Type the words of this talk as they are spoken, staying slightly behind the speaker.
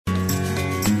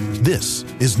This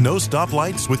is No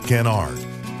Stoplights with Ken Ard.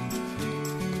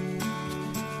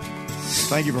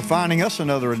 Thank you for finding us.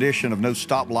 Another edition of No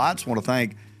Stoplights. I want to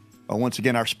thank, once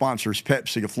again, our sponsors,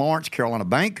 Pepsi of Florence, Carolina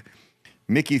Bank,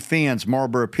 Mickey Finn's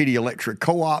Marlboro PD Electric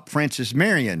Co-op, Francis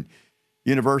Marion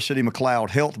University,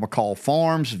 McLeod Health, McCall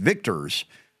Farms, Victor's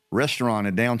Restaurant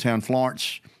in downtown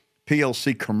Florence,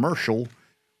 PLC Commercial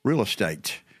Real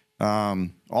Estate.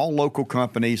 All local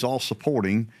companies, all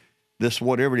supporting this,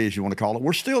 whatever it is you want to call it.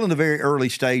 We're still in the very early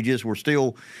stages. We're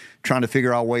still trying to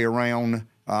figure our way around.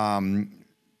 Some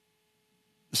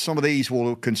of these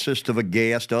will consist of a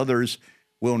guest. Others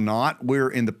will not. We're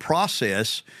in the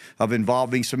process of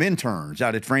involving some interns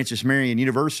out at Francis Marion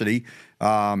University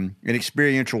in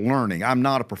experiential learning. I'm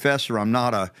not a professor. I'm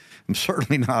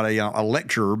certainly not a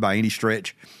lecturer by any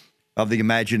stretch of the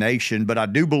imagination, but I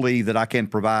do believe that I can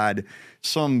provide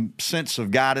some sense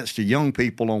of guidance to young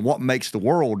people on what makes the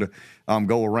world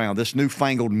go around. This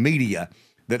newfangled media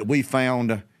that we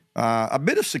found a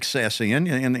bit of success in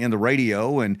the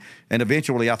radio, and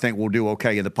eventually I think we'll do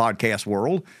okay in the podcast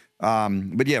world.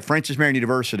 But yeah, Francis Marion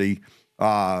University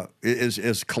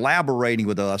is collaborating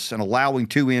with us and allowing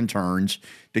two interns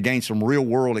to gain some real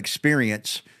world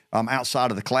experience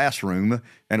outside of the classroom,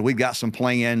 and we've got some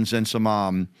plans and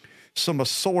some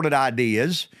assorted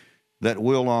ideas that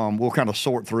we'll kind of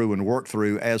sort through and work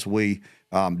through as we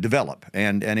develop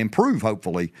and improve,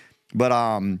 hopefully. But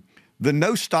the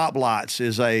No Stoplights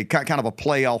is a kind of a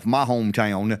play off my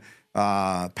hometown,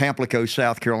 Pamplico,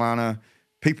 South Carolina.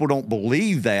 People don't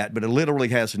believe that, but it literally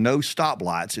has no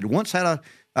stoplights. It once had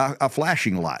a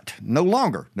flashing light. No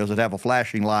longer does it have a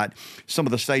flashing light. Some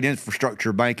of the state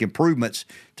infrastructure bank improvements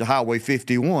to Highway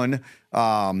 51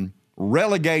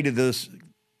 relegated this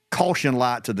caution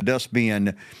light to the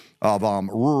dustbin of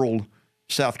rural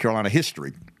South Carolina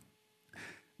history.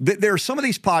 There are some of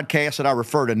these podcasts that I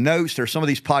refer to notes. There are some of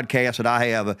these podcasts that I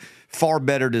have far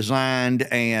better designed,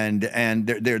 and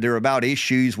they're about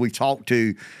issues. We've talked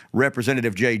to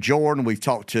Representative Jay Jordan. We've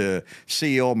talked to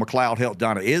CEO of McLeod Health,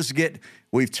 Donna Isgett.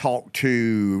 We've talked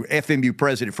to FMU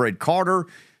President Fred Carter.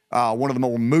 One of the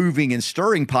more moving and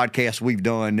stirring podcasts we've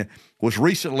done was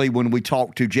recently when we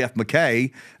talked to Jeff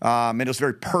McKay, and it was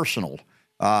very personal.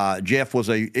 Jeff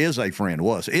is a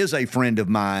friend of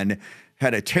mine.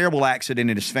 Had a terrible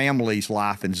accident in his family's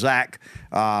life, and Zach,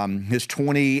 his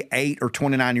 28 or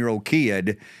 29-year-old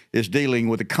kid, is dealing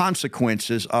with the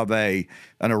consequences of an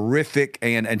horrific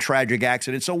and tragic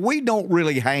accident. So we don't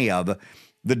really have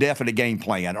the definite game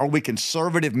plan. Are we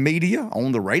conservative media?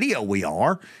 On the radio we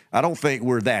are. I don't think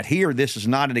we're that here. This is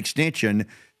not an extension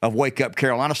of Wake Up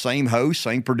Carolina. Same host,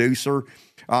 same producer,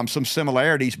 some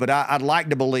similarities, but I'd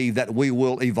like to believe that we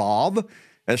will evolve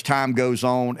as time goes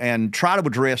on and try to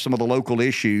address some of the local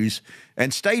issues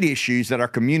and state issues that our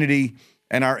community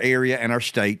and our area and our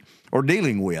state are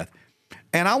dealing with.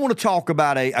 And I want to talk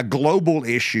about a global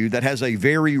issue that has a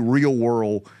very real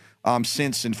world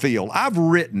sense and feel. I've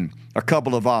written a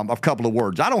couple of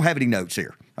words. I don't have any notes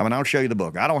here. I mean, I'll show you the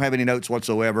book. I don't have any notes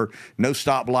whatsoever. No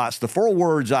stoplights. The four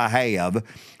words I have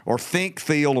are think,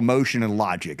 feel, emotion, and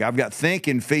logic. I've got think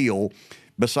and feel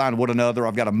beside one another.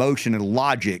 I've got emotion and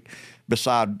logic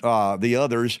beside the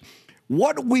others.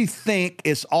 What we think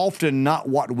is often not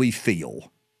what we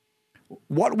feel.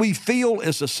 What we feel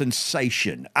is a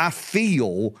sensation. I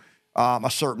feel a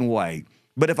certain way.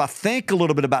 But if I think a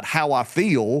little bit about how I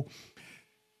feel,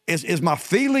 is my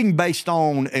feeling based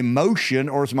on emotion,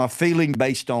 or is my feeling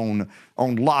based on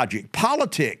logic?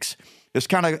 Politics is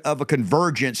kind of a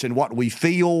convergence in what we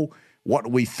feel, what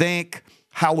we think,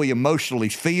 how we emotionally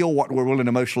feel, what we're willing to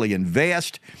emotionally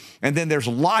invest. And then there's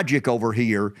logic over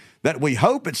here that we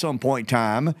hope at some point in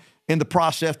time, in the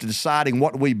process of deciding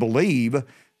what we believe,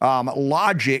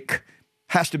 logic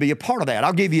has to be a part of that.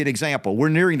 I'll give you an example. We're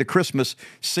nearing the Christmas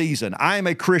season. I am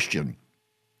a Christian.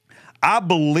 I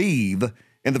believe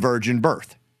in the virgin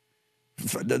birth.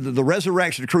 The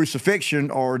resurrection, the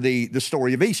crucifixion, or the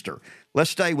story of Easter. Let's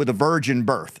stay with the virgin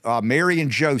birth. Mary and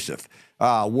Joseph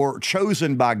were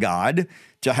chosen by God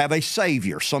to have a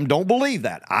Savior. Some don't believe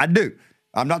that. I do.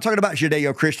 I'm not talking about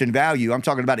Judeo-Christian value. I'm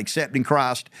talking about accepting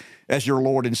Christ as your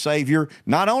Lord and Savior.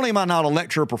 Not only am I not a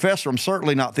lecturer or professor, I'm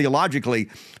certainly not theologically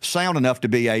sound enough to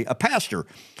be a pastor.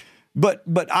 But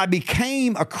I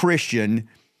became a Christian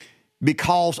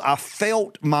because I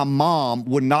felt my mom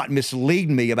would not mislead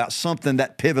me about something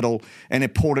that pivotal and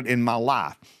important in my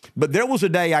life. But there was a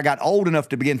day I got old enough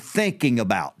to begin thinking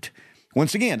about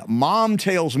Once again, mom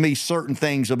tells me certain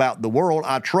things about the world.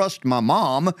 I trust my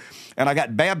mom, and I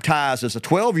got baptized as a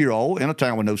 12-year-old in a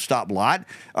town with no stoplight.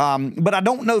 But I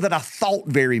don't know that I thought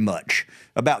very much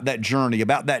about that journey,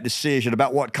 about that decision,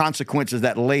 about what consequences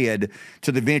that led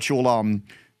to the eventual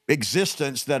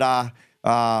existence that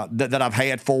that I've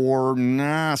had for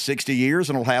 60 years,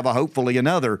 and will have hopefully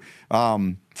another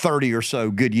 30 or so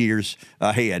good years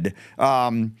ahead.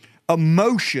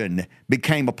 Emotion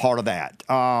became a part of that.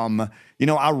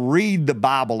 I read the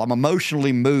Bible. I'm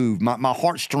emotionally moved. My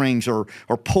heartstrings are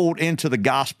pulled into the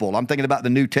gospel. I'm thinking about the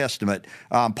New Testament,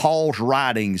 Paul's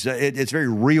writings. It's very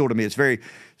real to me. It's very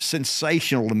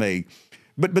sensational to me.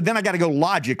 But then I got to go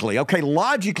logically. Okay,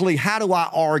 logically, how do I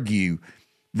argue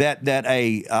that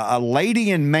a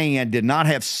lady and man did not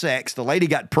have sex, the lady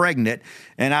got pregnant,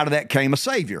 and out of that came a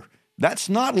Savior? That's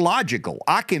not logical.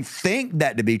 I can think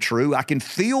that to be true. I can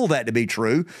feel that to be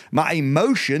true. My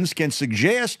emotions can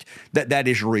suggest that that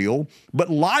is real, but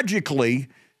logically,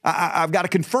 I've got to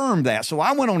confirm that. So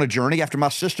I went on a journey after my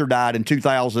sister died in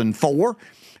 2004,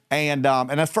 and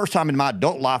that's the first time in my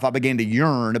adult life I began to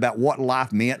yearn about what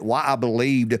life meant, why I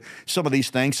believed some of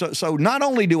these things. So not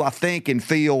only do I think and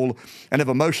feel and have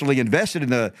emotionally invested in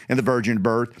the virgin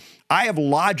birth, I have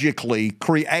logically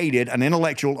created an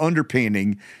intellectual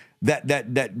underpinning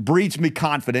that breeds me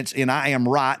confidence in I am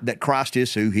right, that Christ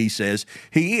is who he says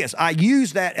he is. I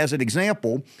use that as an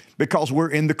example because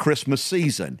we're in the Christmas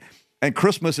season. And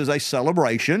Christmas is a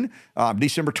celebration,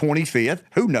 December 25th.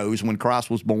 Who knows when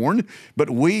Christ was born? But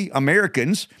we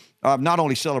Americans not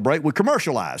only celebrate, we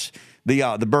commercialize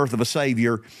the birth of a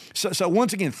Savior. So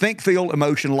once again, think, feel,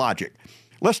 emotion, logic.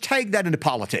 Let's take that into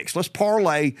politics. Let's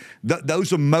parlay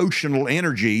those emotional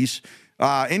energies,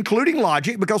 including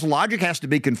logic, because logic has to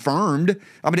be confirmed.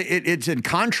 I mean, it's in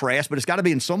contrast, but it's got to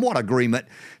be in somewhat agreement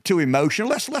to emotion.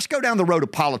 Let's go down the road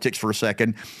of politics for a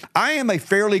second. I am a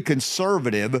fairly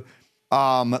conservative,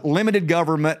 limited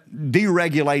government,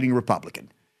 deregulating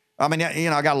Republican. I mean,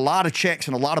 I got a lot of checks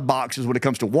and a lot of boxes when it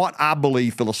comes to what I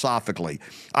believe philosophically.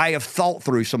 I have thought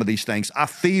through some of these things. I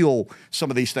feel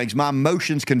some of these things. My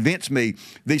emotions convince me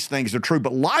these things are true.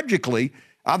 But logically,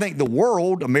 I think the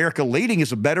world, America leading,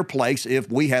 is a better place if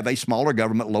we have a smaller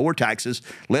government, lower taxes,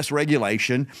 less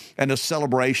regulation, and a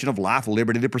celebration of life,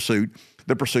 liberty, the pursuit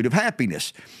of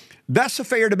happiness. That's a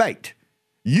fair debate.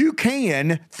 You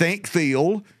can think,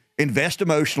 feel, invest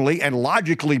emotionally, and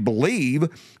logically believe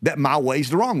that my way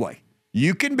is the wrong way.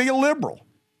 You can be a liberal.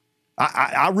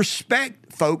 I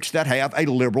respect folks that have a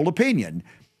liberal opinion.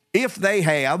 If they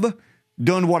have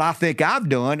done what I think I've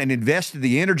done and invested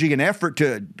the energy and effort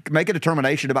to make a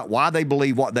determination about why they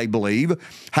believe what they believe,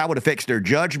 how it affects their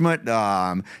judgment,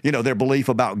 their belief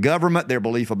about government, their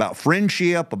belief about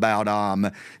friendship, about,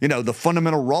 the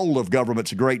fundamental role of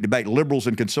government's a great debate liberals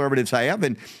and conservatives have.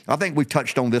 And I think we've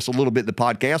touched on this a little bit in the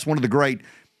podcast. One of the great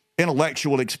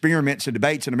intellectual experiments and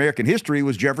debates in American history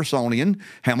was Jeffersonian,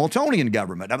 Hamiltonian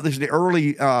government. This is the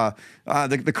early,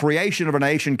 the creation of a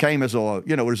nation came as a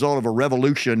result of a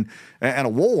revolution and a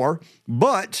war,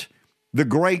 but the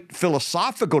great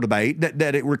philosophical debate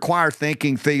that it required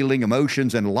thinking, feeling,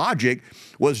 emotions, and logic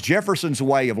was Jefferson's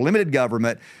way of limited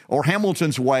government or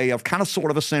Hamilton's way of kind of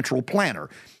sort of a central planner.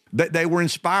 They were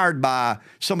inspired by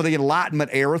some of the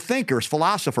Enlightenment era thinkers,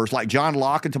 philosophers like John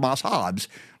Locke and Thomas Hobbes.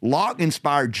 Locke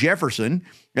inspired Jefferson.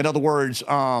 In other words,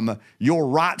 your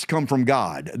rights come from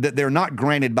God, that they're not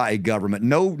granted by a government.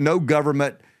 No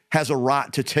government has a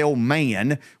right to tell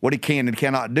man what he can and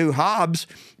cannot do. Hobbes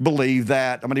believed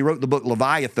that, he wrote the book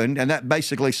Leviathan, and that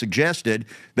basically suggested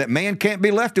that man can't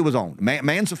be left to his own.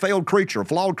 Man's a failed creature, a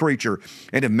flawed creature,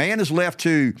 and if man is left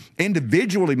to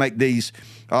individually make these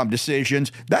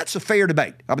decisions, that's a fair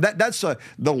debate. That's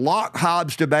the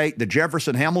Locke-Hobbes debate, the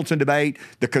Jefferson-Hamilton debate,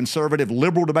 the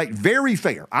conservative-liberal debate, very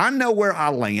fair. I know where I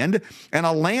land, and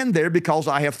I land there because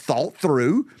I have thought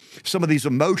through some of these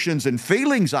emotions and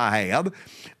feelings I have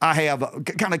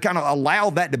kind of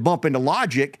allowed that to bump into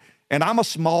logic, and I'm a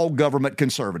small government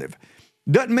conservative.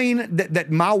 Doesn't mean that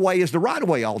my way is the right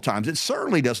way all times. It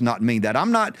certainly does not mean that.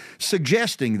 I'm not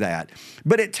suggesting that.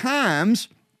 But at times,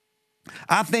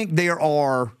 I think there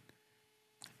are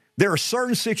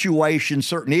certain situations,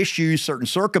 certain issues, certain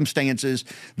circumstances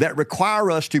that require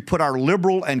us to put our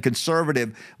liberal and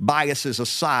conservative biases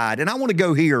aside. And I want to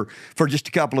go here for just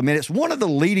a couple of minutes. One of the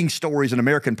leading stories in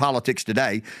American politics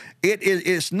today,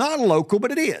 it's not local,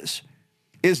 but it is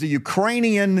the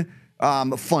Ukrainian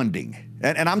funding.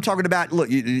 And I'm talking about,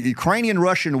 look,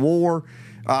 Ukrainian-Russian war.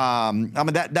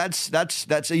 That's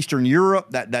Eastern Europe.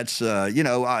 I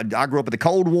grew up in the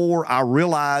Cold War. I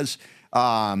realize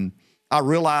the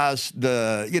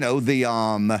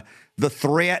the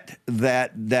threat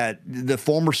that the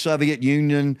former Soviet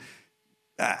Union,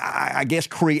 I guess,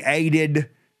 created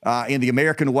in the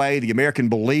American way, the American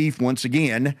belief. Once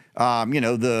again,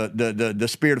 the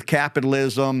spirit of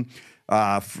capitalism,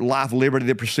 life, liberty,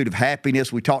 the pursuit of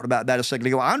happiness. We talked about that a second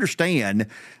ago. I understand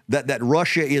that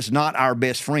Russia is not our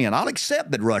best friend. I'll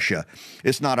accept that Russia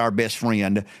is not our best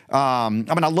friend.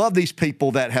 I love these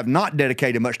people that have not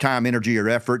dedicated much time, energy, or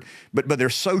effort, but they're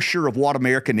so sure of what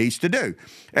America needs to do.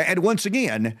 And once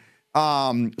again,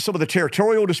 some of the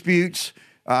territorial disputes,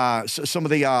 some of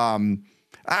the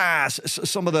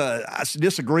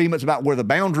disagreements about where the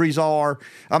boundaries are.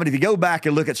 If you go back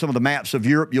and look at some of the maps of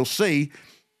Europe, you'll see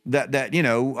that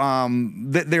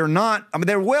they're not.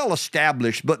 They're well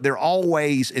established, but they're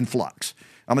always in flux.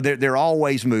 They're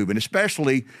always moving,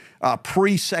 especially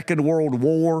pre-Second World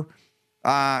War.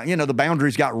 The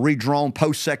boundaries got redrawn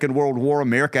post-Second World War.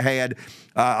 America had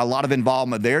a lot of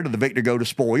involvement there. Did the victor go to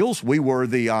spoils? We were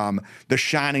the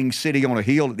shining city on a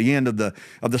hill at the end of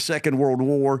the Second World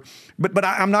War. But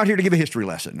I'm not here to give a history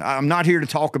lesson. I'm not here to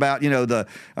talk about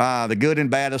the good and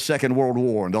bad of Second World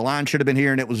War. And the line should have been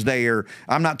here and it was there.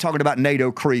 I'm not talking about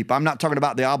NATO creep. I'm not talking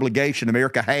about the obligation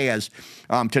America has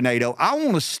to NATO. I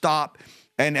want to stop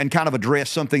and kind of address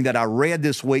something that I read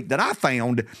this week that I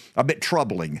found a bit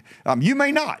troubling. You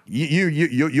may not.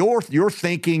 Your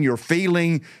thinking, your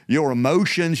feeling, your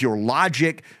emotions, your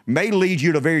logic may lead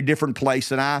you to a very different place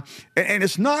than I. And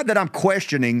it's not that I'm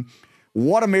questioning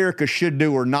what America should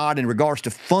do or not in regards to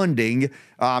funding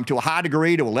to a high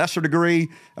degree, to a lesser degree,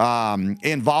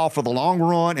 involved for the long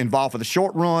run, involved for the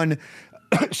short run.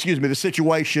 Excuse me, the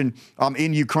situation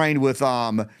in Ukraine with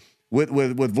Vladimir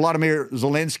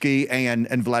Zelensky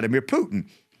and Vladimir Putin.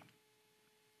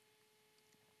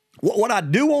 What I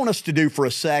do want us to do for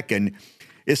a second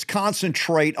is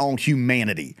concentrate on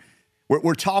humanity.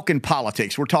 We're talking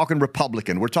politics. We're talking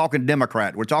Republican. We're talking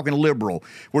Democrat. We're talking liberal.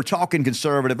 We're talking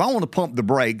conservative. I want to pump the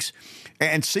brakes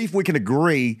and see if we can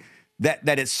agree that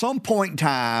at some point in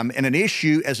time in an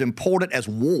issue as important as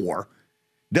war,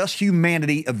 does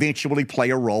humanity eventually play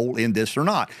a role in this or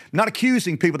not? I'm not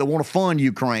accusing people that want to fund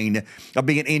Ukraine of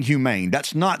being inhumane.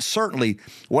 That's not certainly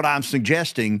what I'm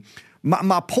suggesting.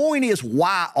 My point is,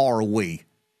 why are we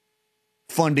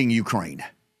funding Ukraine?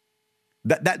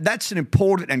 That's an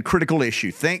important and critical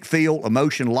issue. Think, feel,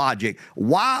 emotion, logic.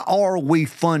 Why are we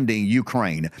funding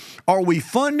Ukraine? Are we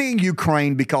funding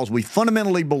Ukraine because we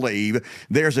fundamentally believe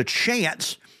there's a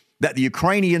chance that the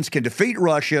Ukrainians can defeat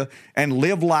Russia and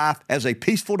live life as a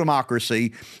peaceful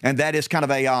democracy, and that is kind of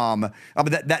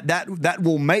that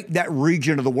will make that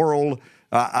region of the world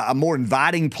a more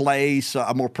inviting place,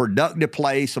 a more productive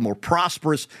place, a more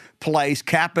prosperous place.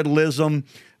 Capitalism,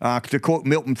 to quote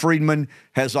Milton Friedman,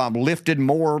 has lifted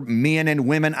more men and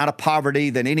women out of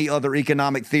poverty than any other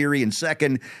economic theory, and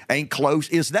second, ain't close.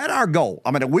 Is that our goal?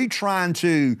 Are we trying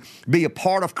to be a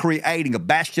part of creating a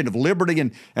bastion of liberty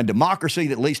and democracy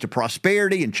that leads to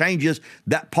prosperity and changes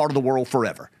that part of the world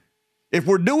forever? If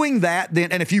we're doing that,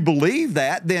 then, and if you believe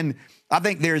that, then I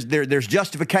think there's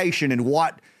justification in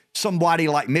what somebody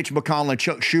like Mitch McConnell and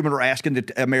Chuck Schumer are asking the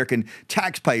American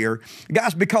taxpayer.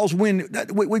 Guys, because when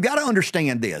we've got to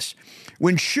understand this.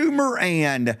 When Schumer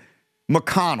and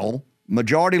McConnell,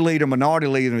 majority leader, minority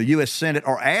leader in the U.S. Senate,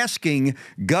 are asking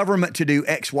government to do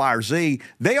X, Y, or Z,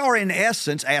 they are in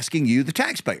essence asking you, the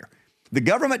taxpayer. The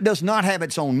government does not have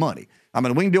its own money.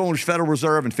 We can do on the Federal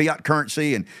Reserve and fiat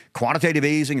currency and quantitative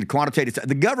easing and quantitative.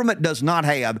 The government does not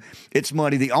have its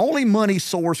money. The only money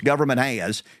source government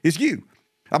has is you.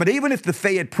 Even if the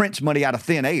Fed prints money out of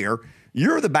thin air,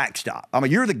 you're the backstop.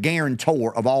 You're the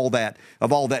guarantor of all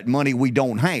that money we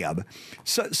don't have.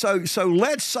 So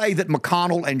let's say that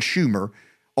McConnell and Schumer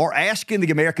are asking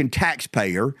the American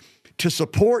taxpayer to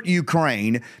support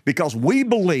Ukraine because we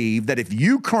believe that if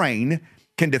Ukraine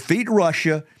can defeat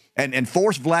Russia and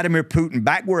force Vladimir Putin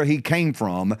back where he came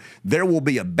from, there will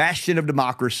be a bastion of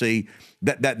democracy,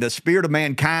 that the spirit of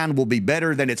mankind will be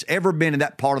better than it's ever been in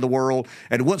that part of the world.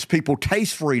 And once people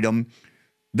taste freedom,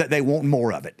 that they want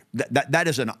more of it. That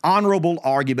is an honorable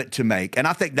argument to make. And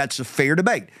I think that's a fair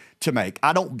debate to make.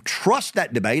 I don't trust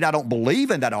that debate. I don't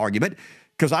believe in that argument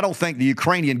because I don't think the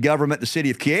Ukrainian government, the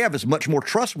city of Kiev, is much more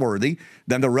trustworthy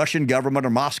than the Russian government or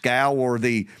Moscow or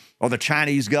the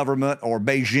Chinese government or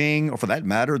Beijing, or for that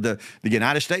matter, the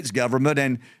United States government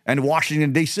and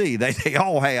Washington, D.C. They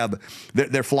all have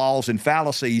their flaws and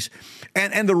fallacies.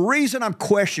 And the reason I'm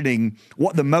questioning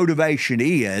what the motivation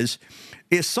is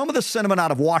some of the sentiment out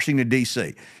of Washington,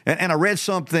 D.C. And I read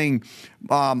something.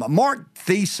 Mark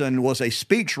Thiessen was a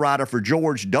speechwriter for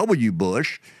George W.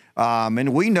 Bush.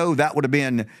 And we know that would have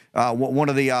been one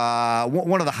of the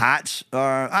heights.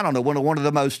 One of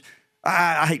the most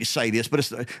I hate to say this, but it's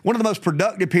one of the most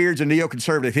productive periods in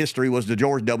neoconservative history was the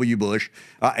George W. Bush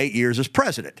 8 years as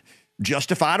president.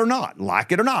 Justified or not,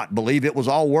 like it or not, believe it was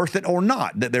all worth it or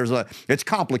not, that it's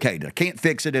complicated. I can't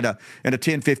fix it in a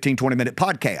 10, 15, 20-minute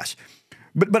podcast.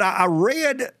 But I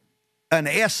read an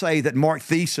essay that Mark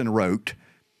Thiessen wrote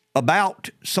about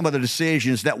some of the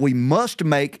decisions that we must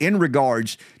make in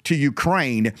regards to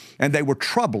Ukraine, and they were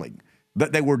troubling.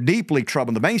 That they were deeply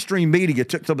troubling. The mainstream media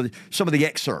took some of the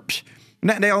excerpts.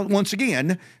 Now, once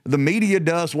again, the media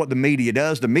does what the media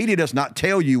does. The media does not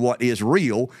tell you what is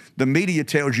real. The media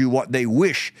tells you what they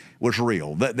wish was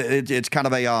real. It's kind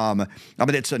of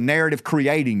it's a narrative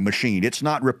creating machine. It's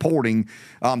not reporting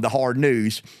the hard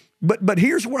news. But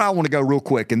here's where I want to go real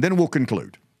quick, and then we'll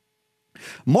conclude.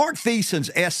 Mark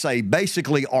Thiessen's essay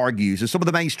basically argues, and some of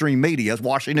the mainstream media,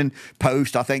 Washington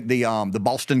Post, I think the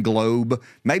Boston Globe,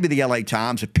 maybe the LA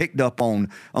Times have picked up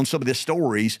on some of these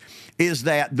stories, is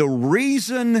that the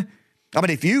reason,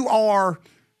 if you are,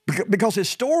 because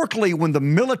historically when the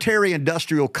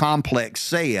military-industrial complex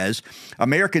says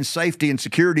American safety and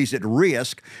security is at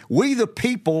risk, we the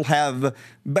people have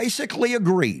basically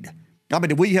agreed.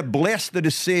 We have blessed the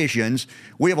decisions.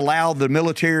 We have allowed the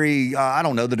military,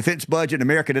 the defense budget in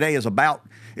America today is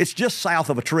it's just south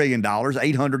of $1 trillion,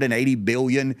 $880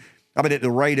 billion. At the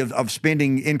rate of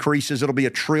spending increases, it'll be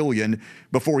 $1 trillion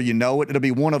before you know it. It'll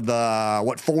be one of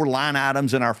the, 4 line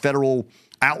items in our federal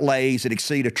outlays that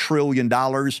exceed $1 trillion.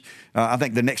 I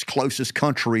think the next closest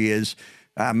country is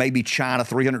maybe China,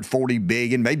 $340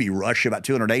 billion, maybe Russia, about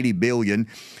 $280 billion.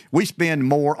 We spend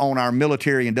more on our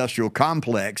military-industrial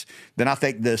complex than I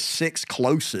think the 6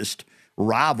 closest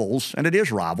rivals, and it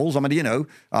is rivals.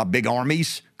 Big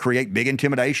armies create big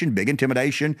intimidation. Big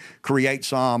intimidation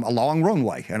creates a long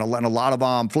runway and a lot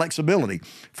of flexibility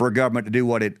for a government to do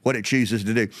what it chooses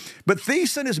to do. But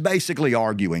Thiessen is basically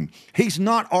arguing. He's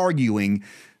not arguing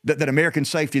that American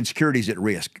safety and security is at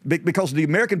risk because the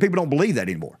American people don't believe that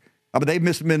anymore. They've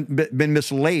been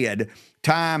misled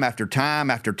time after time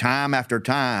after time after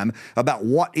time about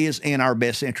what is in our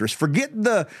best interest. Forget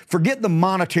the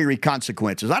monetary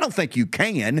consequences. I don't think you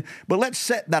can, but let's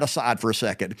set that aside for a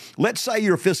second. Let's say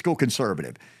you're a fiscal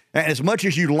conservative. And as much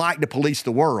as you like to police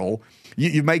the world,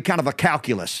 you've made kind of a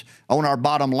calculus on our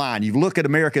bottom line. You look at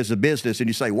America as a business and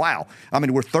you say, wow,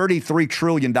 we're $33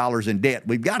 trillion in debt.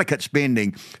 We've got to cut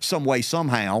spending some way,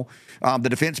 somehow. The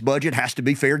defense budget has to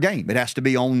be fair game. It has to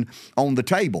be on the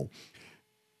table.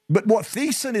 But what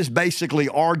Thiessen is basically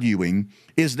arguing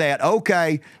is that,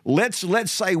 okay,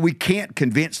 let's say we can't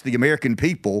convince the American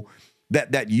people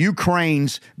that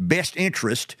Ukraine's best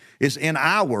interest is in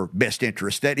our best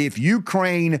interest, that if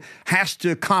Ukraine has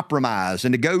to compromise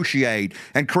and negotiate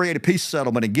and create a peace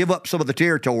settlement and give up some of the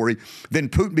territory, then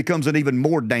Putin becomes an even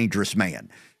more dangerous man.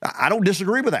 I don't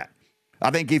disagree with that.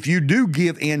 I think if you do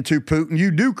give in to Putin,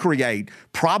 you do create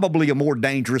probably a more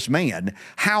dangerous man.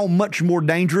 How much more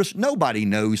dangerous? Nobody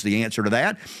knows the answer to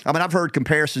that. I've heard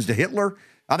comparisons to Hitler.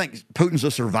 I think Putin's a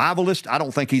survivalist. I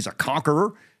don't think he's a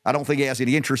conqueror. I don't think he has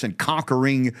any interest in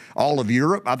conquering all of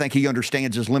Europe. I think he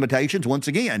understands his limitations. Once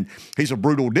again, he's a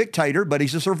brutal dictator, but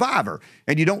he's a survivor.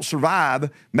 And you don't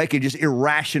survive making just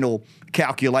irrational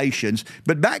calculations.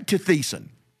 But back to Thiessen.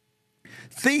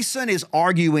 Thiessen is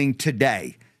arguing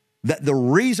today that the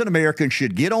reason Americans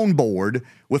should get on board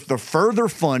with the further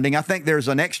funding, I think there's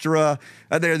an extra,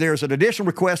 there's an additional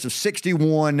request of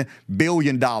 $61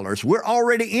 billion. We're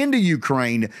already into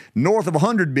Ukraine, north of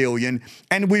 $100 billion,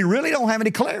 and we really don't have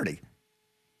any clarity.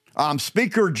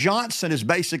 Speaker Johnson is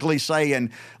basically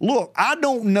saying, look, I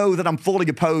don't know that I'm fully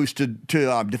opposed to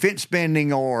defense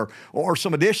spending or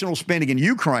some additional spending in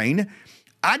Ukraine.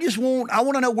 I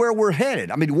want to know where we're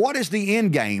headed. What is the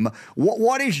end game?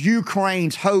 What is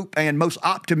Ukraine's hope and most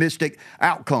optimistic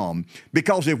outcome?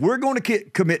 Because if we're going to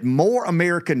commit more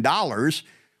American dollars,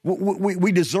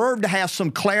 we deserve to have some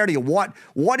clarity of what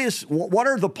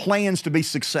are the plans to be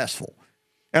successful.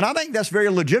 And I think that's very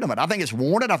legitimate. I think it's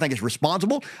warranted. I think it's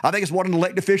responsible. I think it's what an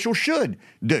elected official should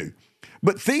do.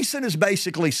 But Thiessen is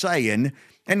basically saying,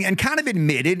 and kind of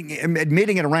admitting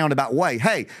in a roundabout way,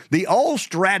 hey, the old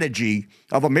strategy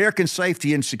of American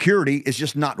safety and security is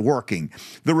just not working.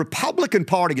 The Republican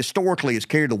Party historically has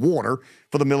carried the water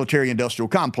for the military-industrial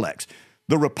complex.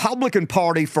 The Republican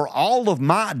Party, for all of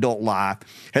my adult life,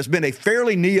 has been a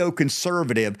fairly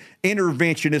neoconservative,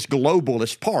 interventionist,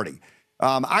 globalist party.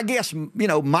 I guess,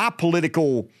 my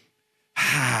political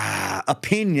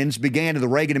opinions began in the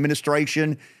Reagan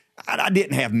administration. I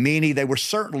didn't have many. They were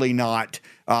certainly not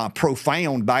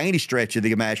profound by any stretch of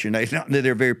the imagination. Not that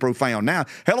they're very profound now.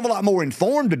 Hell of a lot more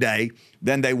informed today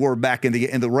than they were back in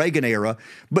the Reagan era.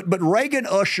 But Reagan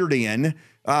ushered in,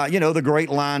 the great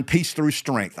line, peace through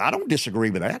strength. I don't disagree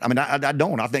with that. I mean, I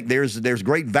don't. I think there's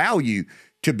great value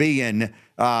to being,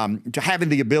 to having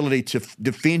the ability to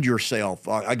defend yourself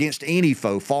against any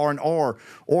foe, foreign or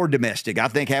domestic. I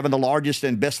think having the largest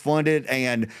and best funded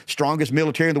and strongest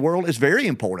military in the world is very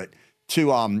important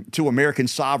to American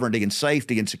sovereignty and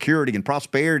safety and security and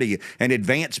prosperity and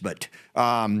advancement.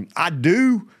 I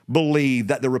do believe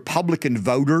that the Republican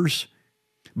voters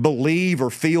believe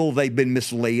or feel they've been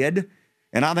misled.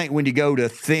 And I think when you go to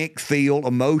think, feel,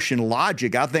 emotion,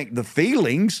 logic, I think the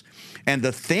feelings and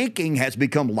the thinking has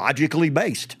become logically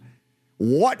based.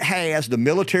 What has the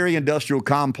military-industrial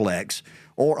complex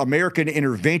or American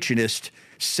interventionist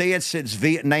said since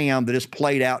Vietnam that has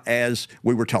played out as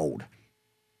we were told?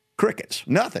 Crickets.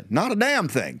 Nothing. Not a damn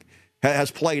thing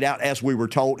has played out as we were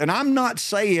told. And I'm not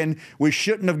saying we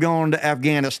shouldn't have gone to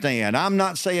Afghanistan. I'm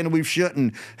not saying we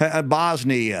shouldn't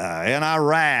Bosnia and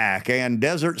Iraq and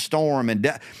Desert Storm.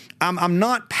 I'm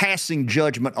not passing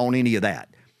judgment on any of that.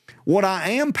 What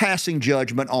I am passing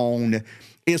judgment on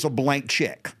is a blank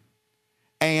check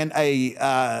and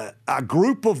a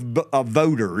group of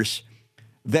voters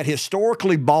that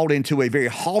historically bought into a very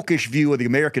hawkish view of the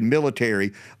American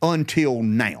military until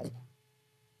now.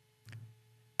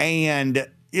 And,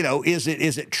 is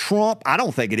it Trump? I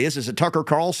don't think it is. Is it Tucker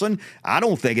Carlson? I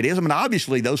don't think it is. I mean,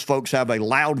 obviously, those folks have a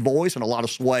loud voice and a lot of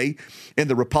sway in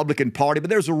the Republican Party, but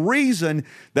there's a reason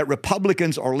that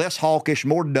Republicans are less hawkish,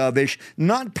 more dovish,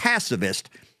 not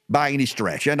pacifist by any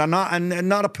stretch, and I'm not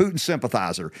a Putin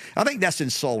sympathizer. I think that's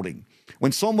insulting.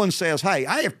 When someone says, hey,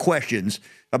 I have questions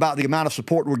about the amount of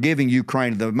support we're giving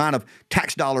Ukraine, the amount of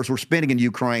tax dollars we're spending in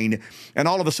Ukraine, and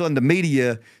all of a sudden the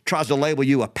media tries to label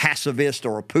you a pacifist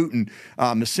or a Putin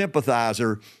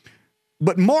sympathizer.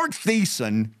 But Mark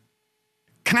Thiessen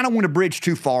kind of went a bridge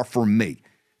too far for me.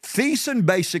 Thiessen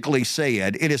basically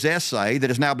said in his essay that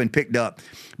has now been picked up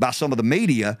by some of the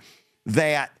media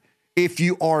that if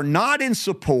you are not in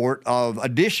support of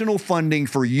additional funding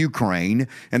for Ukraine,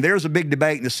 and there's a big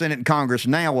debate in the Senate and Congress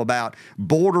now about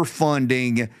border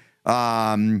funding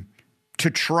to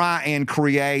try and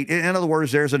create, in other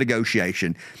words, there's a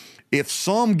negotiation. If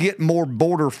some get more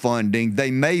border funding,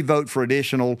 they may vote for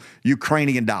additional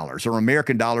Ukrainian dollars or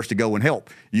American dollars to go and help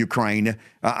Ukraine.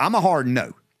 I'm a hard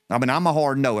no. I'm a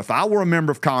hard no. If I were a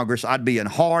member of Congress, I'd be a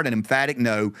hard and emphatic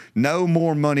no. No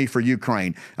more money for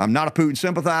Ukraine. I'm not a Putin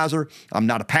sympathizer. I'm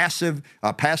not a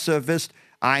pacifist.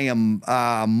 I am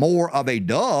more of a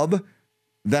dove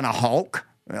than a hawk,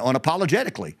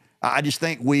 unapologetically. I just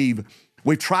think we've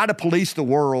tried to police the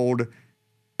world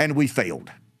and we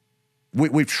failed.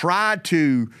 We've tried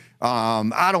to,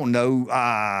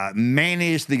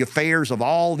 manage the affairs of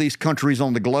all these countries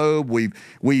on the globe. And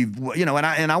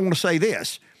I want to say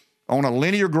this. On a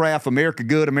linear graph, America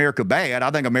good, America bad,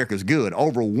 I think America's good,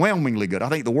 overwhelmingly good. I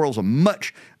think the world's a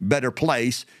much better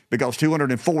place because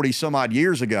 240 some odd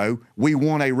years ago, we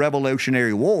won a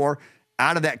revolutionary war.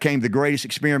 Out of that came the greatest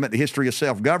experiment in the history of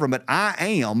self-government. I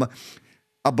am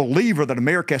a believer that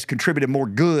America has contributed more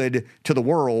good to the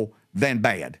world than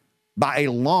bad by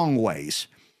a long ways.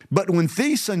 But when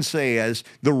Thiessen says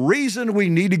the reason we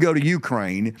need to go to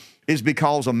Ukraine is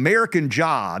because American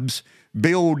jobs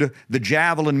build the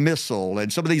Javelin missile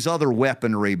and some of these other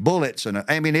weaponry, bullets and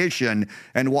ammunition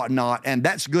and whatnot, and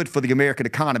that's good for the American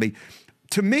economy.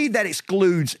 To me, that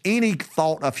excludes any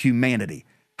thought of humanity.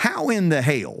 How in the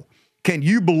hell can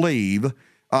you believe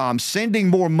sending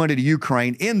more money to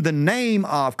Ukraine in the name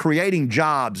of creating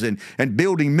jobs and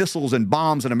building missiles and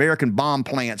bombs and American bomb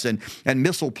plants and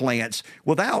missile plants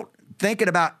without thinking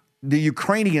about the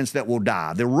Ukrainians that will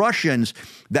die, the Russians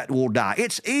that will die?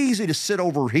 It's easy to sit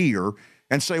over here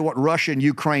and say what Russia and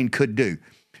Ukraine could do.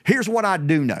 Here's what I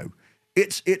do know.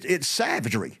 It's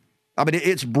savagery. I mean,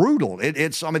 it's brutal.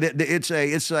 It's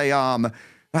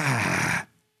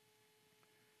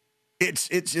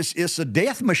a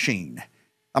death machine.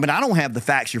 I mean, I don't have the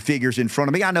facts or figures in front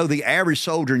of me. I know the average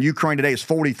soldier in Ukraine today is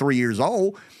 43 years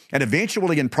old, and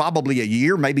eventually in probably a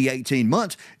year, maybe 18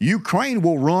 months, Ukraine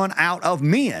will run out of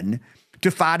men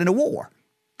to fight in a war.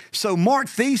 So Mark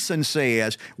Thiessen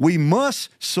says we must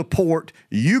support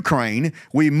Ukraine.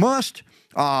 We must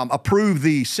approve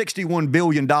the $61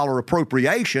 billion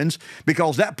appropriations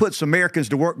because that puts Americans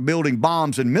to work building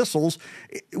bombs and missiles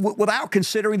without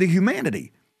considering the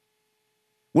humanity.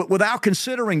 Without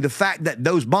considering the fact that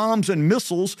those bombs and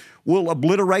missiles will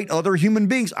obliterate other human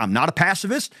beings. I'm not a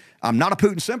pacifist. I'm not a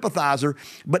Putin sympathizer,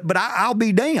 but I'll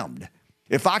be damned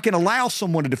if I can allow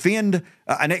someone to defend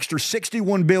an extra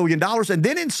 $61 billion and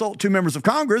then insult two members of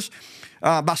Congress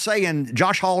by saying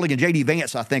Josh Hawley and J.D.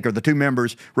 Vance, I think, are the two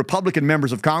members, Republican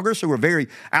members of Congress, who are very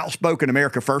outspoken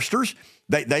America Firsters.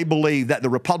 They believe that the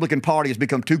Republican Party has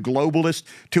become too globalist,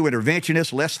 too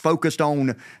interventionist, less focused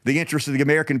on the interests of the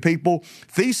American people.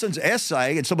 Thiessen's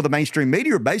essay and some of the mainstream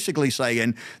media are basically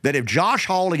saying that if Josh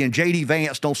Hawley and J.D.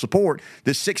 Vance don't support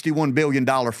this $61 billion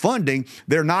funding,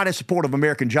 they're not in support of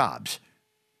American jobs.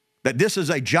 That this is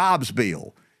a jobs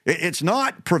bill. It's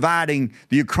not providing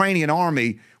the Ukrainian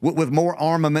army with more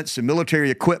armaments and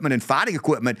military equipment and fighting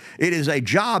equipment. It is a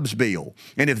jobs bill.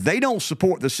 And if they don't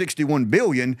support the $61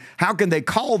 billion, how can they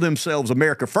call themselves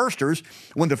America Firsters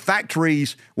when the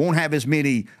factories won't have as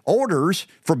many orders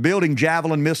for building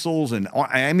Javelin missiles and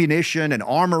ammunition and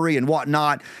armory and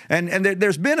whatnot? And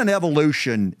there's been an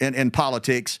evolution in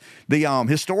politics.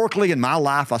 Historically in my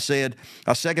life, I said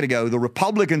a second ago, the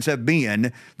Republicans have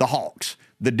been the hawks.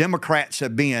 The Democrats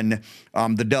have been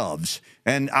the doves.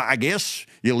 And I guess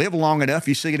you live long enough,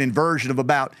 you see an inversion of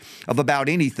about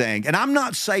anything. And I'm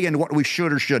not saying what we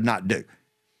should or should not do.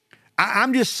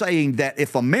 I'm just saying that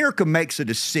if America makes a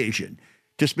decision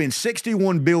to spend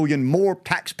 $61 billion more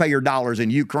taxpayer dollars in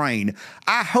Ukraine,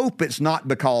 I hope it's not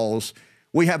because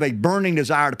we have a burning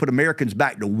desire to put Americans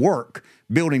back to work,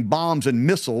 building bombs and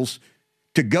missiles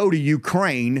to go to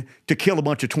Ukraine to kill a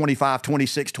bunch of 25,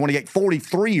 26, 28,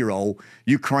 43-year-old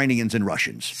Ukrainians and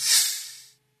Russians.